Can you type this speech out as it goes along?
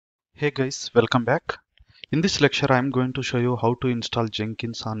Hey guys, welcome back. In this lecture, I am going to show you how to install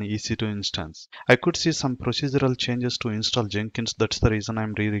Jenkins on EC2 instance. I could see some procedural changes to install Jenkins. That's the reason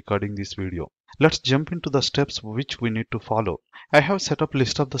I'm re-recording this video. Let's jump into the steps which we need to follow. I have set up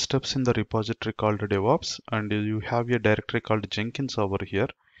list of the steps in the repository called Devops, and you have a directory called Jenkins over here.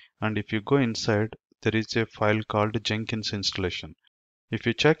 And if you go inside, there is a file called Jenkins installation. If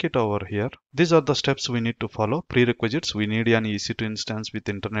you check it over here, these are the steps we need to follow. Prerequisites: we need an EC2 instance with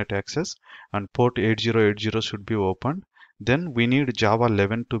internet access and port 8080 should be opened. Then we need Java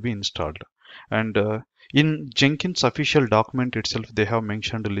 11 to be installed. And in Jenkins official document itself, they have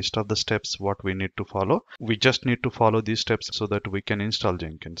mentioned a list of the steps what we need to follow. We just need to follow these steps so that we can install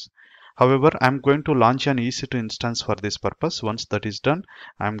Jenkins. However, I'm going to launch an EC2 instance for this purpose. Once that is done,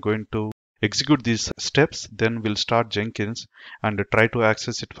 I'm going to execute these steps, then we'll start Jenkins and try to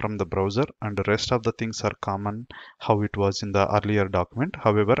access it from the browser, and the rest of the things are common how it was in the earlier document.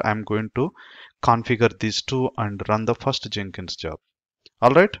 However, I'm going to configure these two and run the first Jenkins job.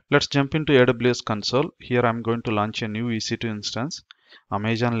 Alright, let's jump into AWS Console. Here I'm going to launch a new EC2 instance,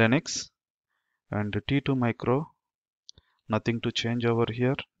 Amazon Linux and T2 Micro. Nothing to change over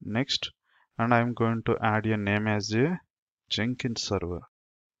here. Next, and I'm going to add a name as a Jenkins server.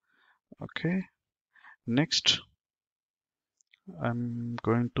 Okay, next I'm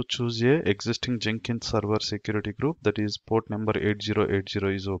going to choose a existing Jenkins server security group, that is port number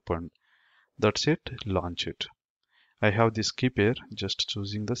 8080 is opened. That's it, launch it. I have this key pair, just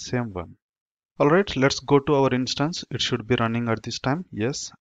choosing the same one. Alright, let's go to our instance. It should be running at this time,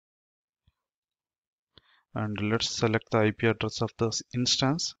 yes. And let's select the IP address of the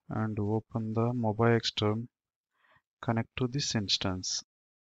instance and open the mobile extern, connect to this instance.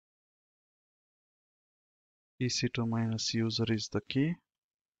 EC2-user is the key.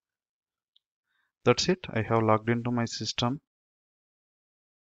 That's it, I have logged into my system.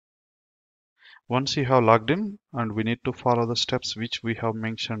 Once you have logged in, and we need to follow the steps which we have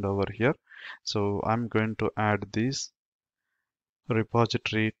mentioned over here. So I'm going to add this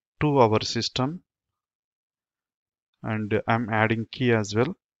repository to our system, and I'm adding key as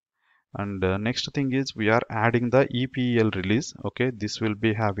well. And next thing is we are adding the EPEL release. Okay, this will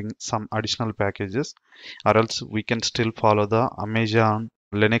be having some additional packages, or else we can still follow the Amazon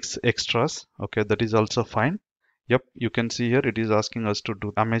Linux extras. Okay, that is also fine. Yep, you can see here it is asking us to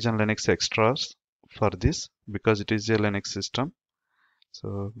do Amazon Linux extras for this because it is a Linux system.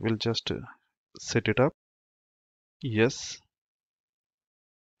 So we'll just set it up. Yes.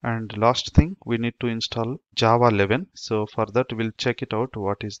 And last thing, we need to install Java 11. So for that, we'll check it out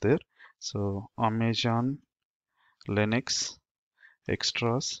what is there. So Amazon Linux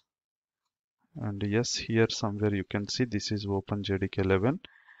extras, and yes, here somewhere you can see this is OpenJDK 11.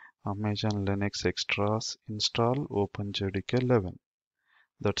 Amazon Linux extras install OpenJDK 11.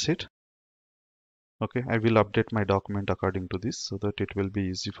 That's it. Okay, I will update my document according to this so that it will be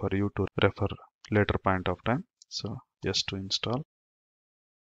easy for you to refer later point of time. So yes, to install.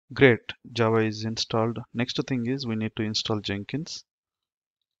 Great, Java is installed. Next thing is we need to install Jenkins.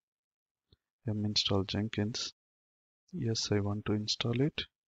 Install Jenkins. Yes, I want to install it.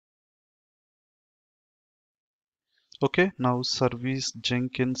 Okay, now service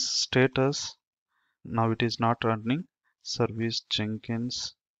Jenkins status. Now it is not running. Service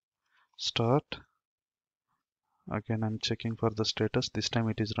Jenkins start. Again, I'm checking for the status. This time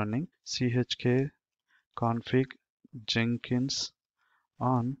it is running. chk config Jenkins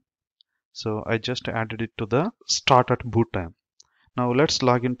on. So I just added it to the start at boot time. Now let's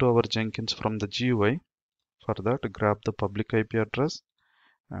log into our Jenkins from the GUI. For that, grab the public IP address,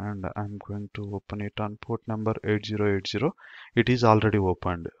 and I'm going to open it on port number 8080. It is already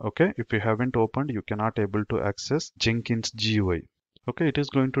opened. Okay, if you haven't opened, you cannot able to access Jenkins GUI. Okay, it is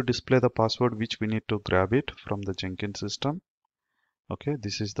going to display the password which we need to grab it from the Jenkins system. Okay,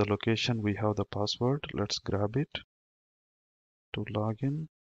 this is the location we have the password. Let's grab it to log in.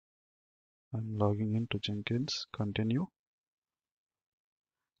 I'm logging into Jenkins. Continue.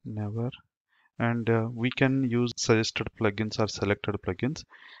 Never. And we can use suggested plugins or selected plugins.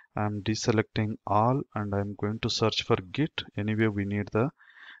 I'm deselecting all, and I'm going to search for Git. Anyway, we need the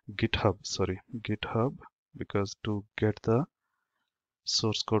GitHub, because to get the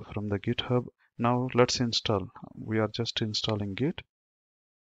source code from the GitHub. Now let's install. We are just installing Git.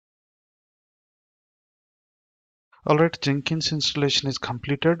 Alright, Jenkins installation is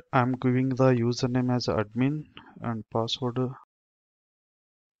completed. I'm giving the username as admin and password.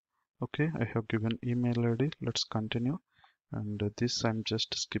 Okay, I have given email ID. Let's continue. And this I'm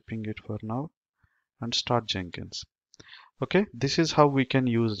just skipping it for now, and start Jenkins. Okay, this is how we can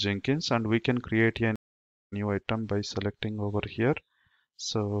use Jenkins, and we can create a new item by selecting over here.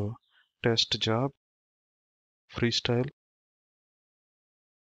 So test job freestyle,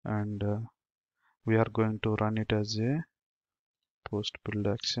 and we are going to run it as a post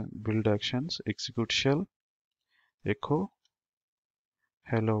build actions, execute shell, echo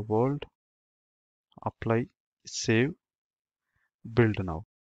hello world, apply, save, build now.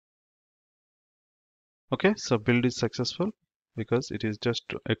 Okay, so build is successful because it is just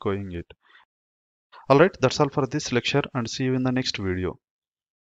echoing it. Alright, that's all for this lecture, and see you in the next video.